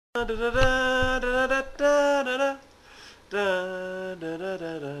Hey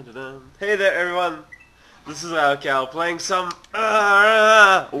there, everyone. This is Cal playing some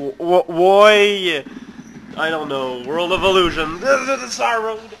I don't know, World of Illusion. The Star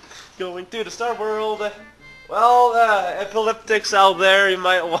Road, going to the Star World. Well, epileptics out there, you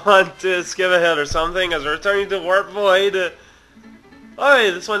might want to skip ahead or something, as we're returning to Warp Void. Oh,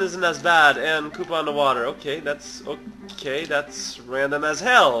 hey, this one isn't as bad, and Koopa on the water. Okay, that's random as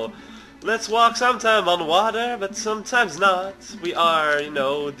hell. Let's walk sometime on water, but sometimes not. We are, you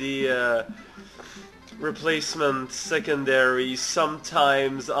know, the replacement, secondary,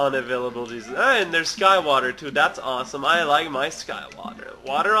 sometimes unavailable Jesus. And there's sky water too. That's awesome. I like my sky water.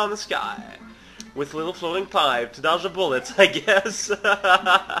 Water on the sky. With little floating pipe to dodge the bullets, I guess.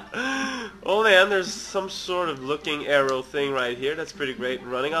 Oh man, there's some sort of looking arrow thing right here. That's pretty great.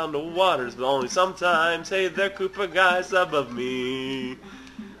 Running on the waters, but only sometimes. Hey there, Koopa guys above me.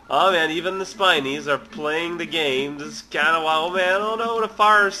 Oh man, even the Spinies are playing the game. This is kind of wild, man. Oh no, the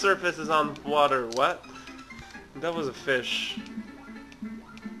far surface is on water. What? That was a fish.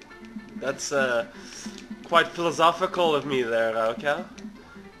 That's quite philosophical of me there, okay?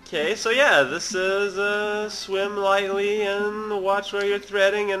 Okay, so yeah, this is swim lightly and watch where you're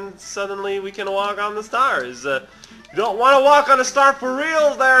threading, and suddenly we can walk on the stars. You don't want to walk on a star for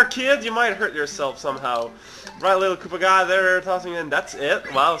real there, kid! You might hurt yourself somehow. Right, little Koopa guy there tossing in. That's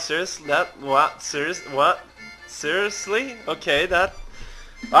it? Wow, seriously? What? Seriously? Okay, that...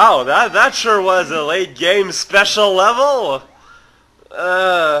 Wow, that sure was a late game special level!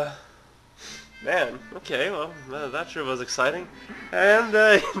 Man, okay, well, that sure was exciting. And,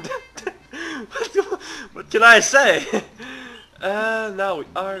 what can I say? Now we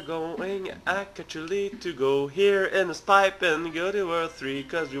are going actually to go here in this pipe and go to World 3,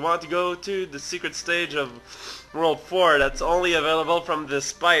 because we want to go to the secret stage of World 4 that's only available from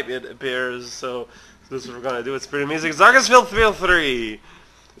this pipe, it appears. So this is what we're gonna do. It's pretty amazing. It's Garfield Field 3!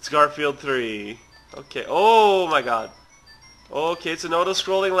 It's Garfield 3. Okay, oh my god. Okay, it's an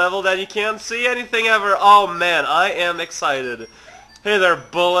auto-scrolling level that you can't see anything ever. Oh man, I am excited. Hey there,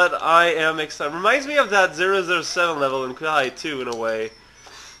 Bullet, I am excited. Reminds me of that 007 level in Kai 2 in a way.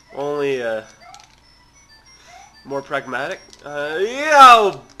 Only, more pragmatic.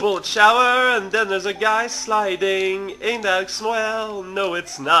 Yo, Bullet shower, and then there's a guy sliding. Ain't that swell? No,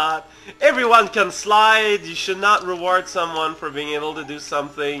 it's not. Everyone can slide. You should not reward someone for being able to do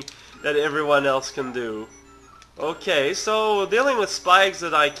something that everyone else can do. Okay, so dealing with spikes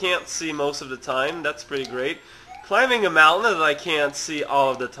that I can't see most of the time, that's pretty great. Climbing a mountain that I can't see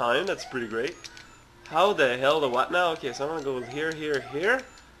all of the time, that's pretty great. How the hell the what now? Okay, so I'm gonna go here, here, here.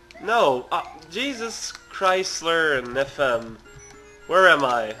 No, Jesus Chrysler and FM. Where am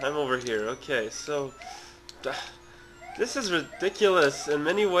I? I'm over here. Okay, so... this is ridiculous in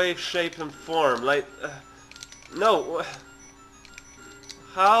many ways, shape, and form. Like, no.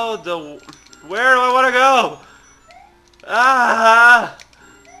 How the... Where do I want to go? Ah!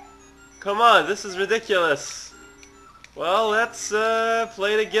 Come on, this is ridiculous. Well, let's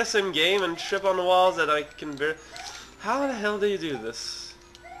play the guessing game and trip on the walls that I can bear. How the hell do you do this?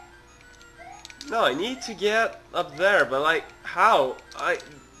 No, I need to get up there, but like, how? I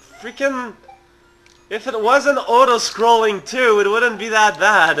freaking... If it wasn't auto-scrolling too, it wouldn't be that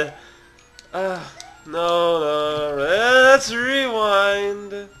bad. No, let's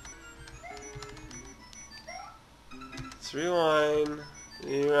rewind. Rewind.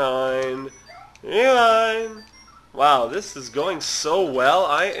 Wow, this is going so well.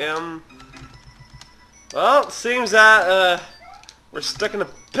 I am... Well, it seems that, we're stuck in a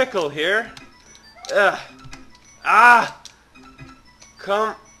pickle here.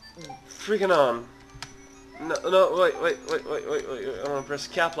 Come freaking on. No, wait. I want to press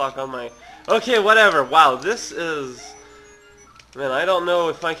cap lock on my... Okay, whatever. Wow, this is... Man, I don't know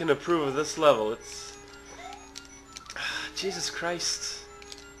if I can approve of this level. It's... Jesus Christ.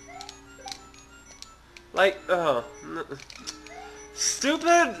 Like,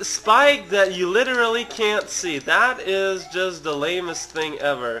 stupid spike that you literally can't see. That is just the lamest thing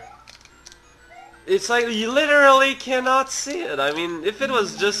ever. It's like you literally cannot see it. I mean, if it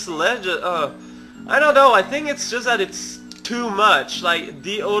was just legend, I don't know. I think it's just that it's too much. Like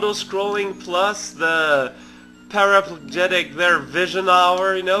the auto-scrolling plus the paraplegic, their vision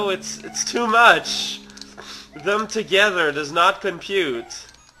hour. You know, it's too much. Them together does not compute.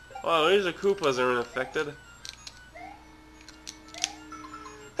 Oh, these are Koopas are unaffected.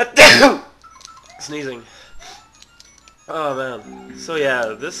 Sneezing. Oh man. So yeah,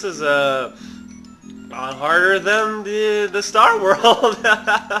 this is a lot harder than the Star World.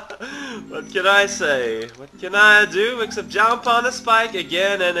 But What can I say? What can I do except jump on a spike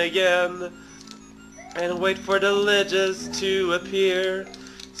again and again and wait for the ledges to appear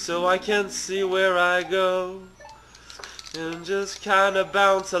so I can see where I go and just kinda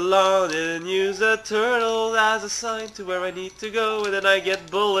bounce along and use a turtle as a sign to where I need to go, and then I get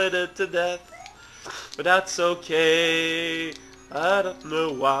bulleted to death. But that's okay, I don't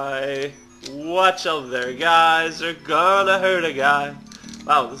know why. Watch out there, guys, they're gonna hurt a guy.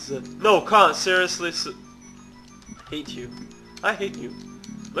 Wow, this is a... No, can't, seriously, hate you. I hate you.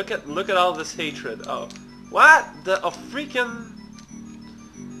 Look at all this hatred. Oh. What? A freaking...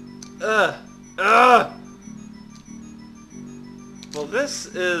 Well, this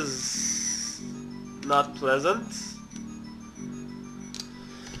is... not pleasant.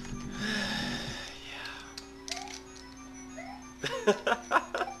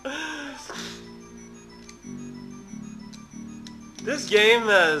 This game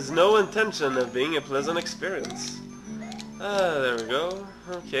has no intention of being a pleasant experience. There we go.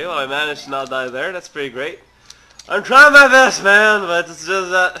 Okay, well I managed to not die there, that's pretty great. I'm trying my best, man, but it's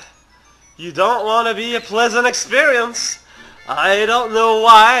just that you don't want to be a pleasant experience. I don't know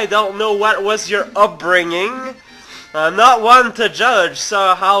why, I don't know what was your upbringing. I'm not one to judge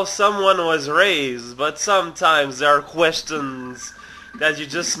how someone was raised, but sometimes there are questions that you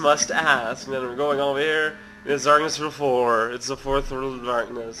just must ask. And then we're going over here. It's darkness for 4. It's the 4th rule of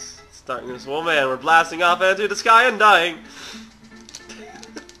darkness. It's darkness. Oh man, we're blasting off into the sky and dying.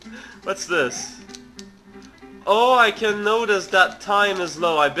 What's this? Oh, I can notice that time is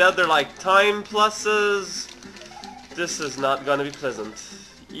low. I bet they're like time pluses. This is not gonna be pleasant.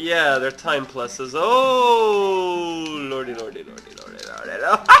 Yeah, they're time pluses. Oh, lordy, lordy, lordy, lordy, lordy.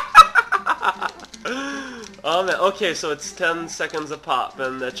 Oh man, okay, so it's 10 seconds a pop,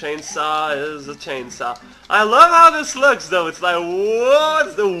 and the chainsaw is a chainsaw. I love how this looks, though. It's like, whoa,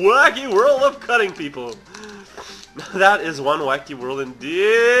 it's the wacky world of cutting people. That is one wacky world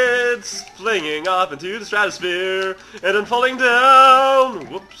indeed. Flinging off into the stratosphere, and then falling down.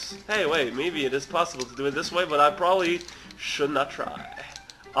 Whoops. Hey, wait, maybe it is possible to do it this way, but I probably should not try.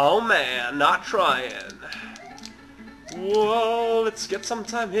 Oh man, not trying. Whoa, let's get some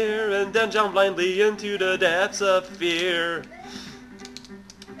time here and then jump blindly into the depths of fear.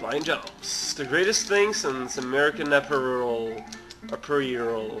 Blind jumps. The greatest thing since American Apparel.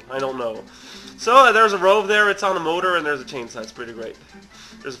 I don't know. So there's a rope there, it's on a motor, and there's a chainsaw. It's pretty great.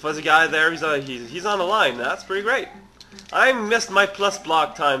 There's a fuzzy guy there, he's on a line. That's pretty great. I missed my plus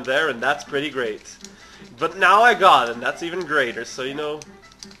block time there, and that's pretty great. But now I got it, and that's even greater, so you know...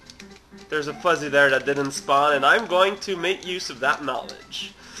 There's a fuzzy there that didn't spawn, and I'm going to make use of that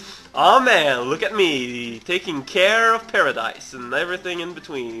knowledge. Oh man, look at me, taking care of paradise and everything in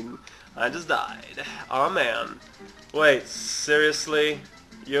between. I just died. Oh man. Wait, seriously?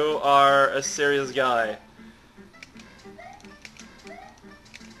 You are a serious guy.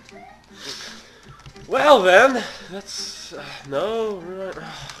 Well then, that's... no, right...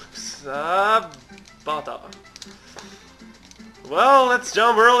 bata. Well, let's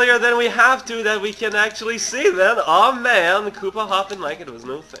jump earlier than we have to that we can actually see then. Oh man, Koopa hopping like it was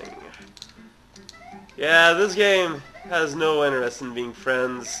no thing. Yeah, this game has no interest in being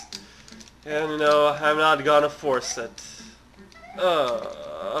friends. And you know, I'm not gonna force it.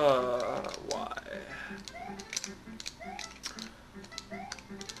 Why?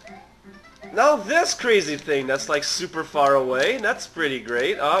 Now this crazy thing that's like super far away, that's pretty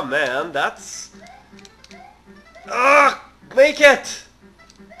great. Oh man, that's... Make it!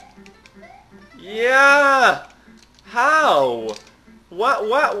 Yeah! How? What?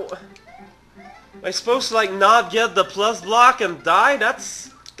 Am I supposed to like not get the plus block and die? That's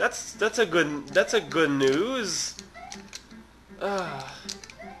a good news. Come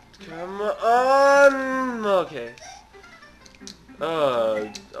on. Okay.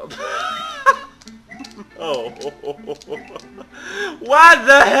 Oh. What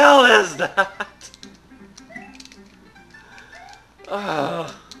the hell is that?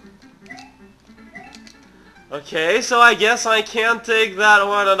 Okay, so I guess I can't take that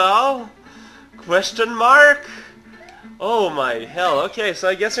one at all? Question mark? Oh my hell, okay, so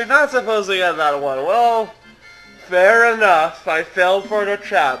I guess you're not supposed to get that one. Well, fair enough, I fell for the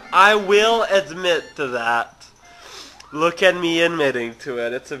trap. I will admit to that. Look at me admitting to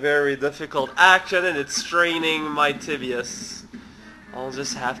it. It's a very difficult action and it's straining my tibias. I'll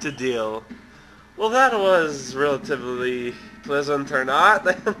just have to deal. Well, that was relatively pleasant or not.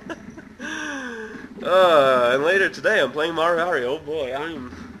 And later today I'm playing Mario. Oh boy,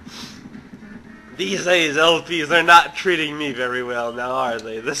 these days LPs are not treating me very well now, are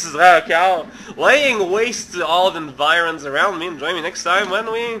they? This is laying waste to all the environs around me, and join me next time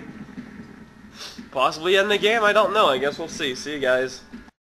when we possibly end the game. I don't know. I guess we'll see. See you guys.